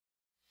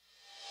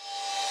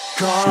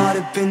Caught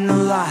up in the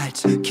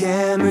lights,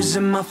 cameras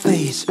in my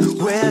face.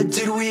 Where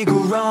did we go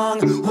wrong?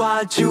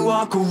 Why'd you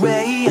walk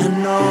away? I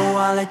know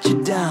I let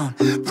you down,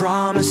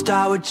 promised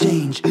I would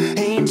change.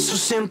 Ain't so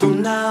simple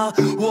now,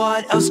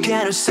 what else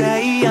can I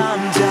say?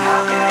 I'm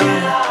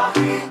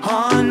down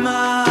on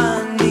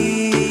my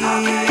knees.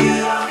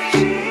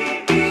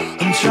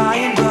 I'm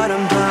trying but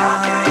I'm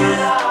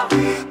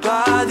blind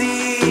by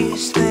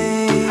these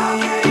things.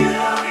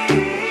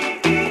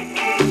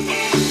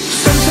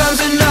 Sometimes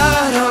at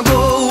night I'll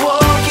go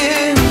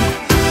walking,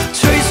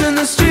 tracing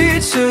the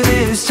streets of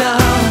this town.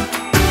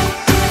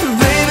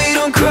 Baby,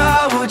 don't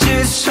cry, we're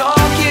just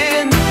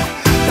talking.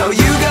 Now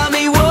you got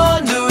me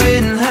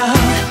wondering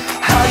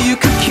how you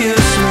could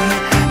kiss me,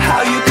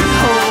 how you could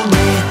hold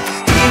me,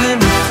 even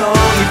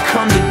before you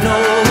come to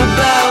know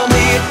about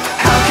me.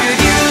 How could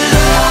you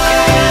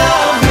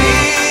love me?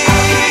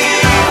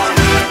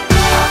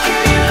 How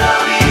could you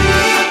love me?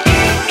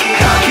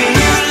 How can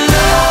you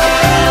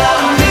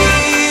love me?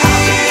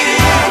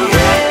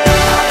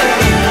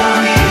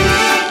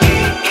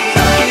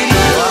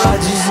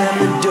 Lodges at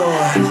the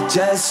door,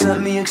 just let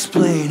me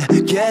explain.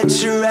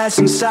 Get your ass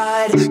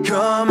inside,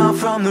 come out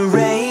from the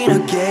rain. I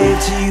gave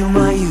to you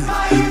my youth,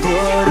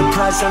 put a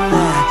price on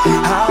that.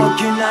 How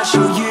can I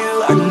show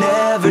you I'd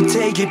never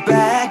take it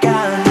back? I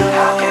know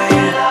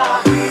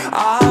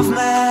I've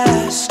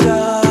messed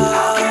up,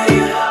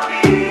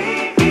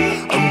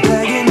 I'm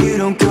begging you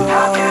don't go,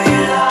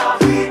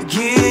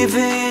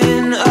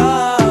 giving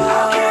up.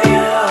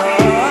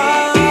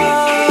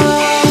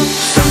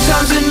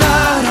 Sometimes at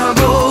night I'll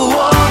go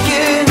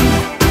walking,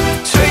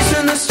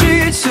 tracing the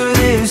streets of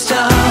this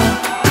town.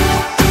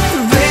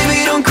 Baby,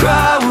 don't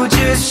cry, we're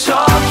just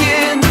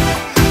talking.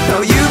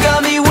 Now you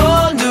got me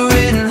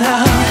wondering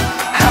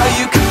how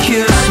you could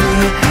kiss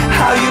me,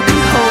 how you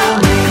could hold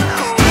me,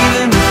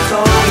 even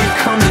before you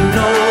come to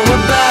know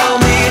about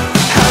me.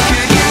 How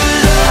could you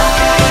love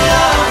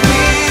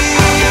me?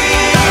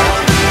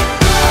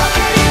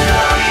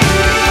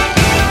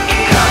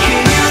 How can you love me? How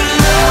could you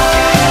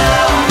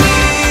love me?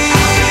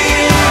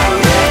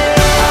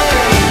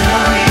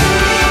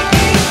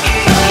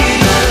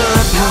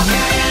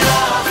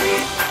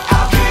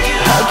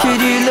 How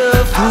could you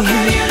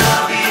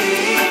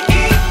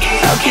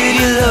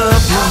love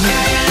me?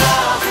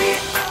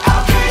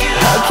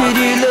 How could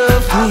you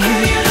love me?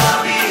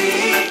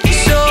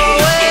 So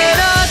when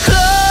I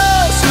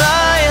close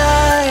my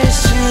eyes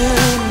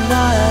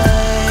tonight,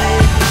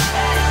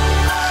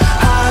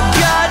 I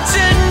got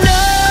to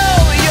know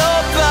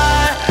you're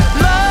by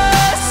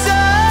my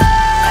side.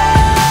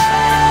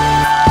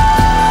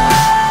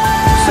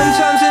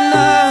 Sometimes at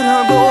night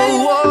I'll go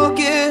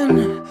walking,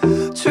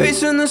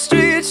 tracing the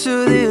streets of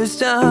this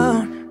town.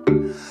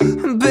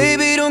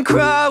 Baby, don't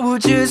cry, we're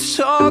just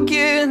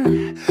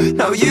talking.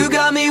 Now you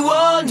got me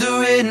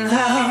wondering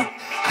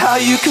how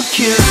you could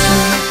kiss me,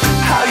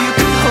 how you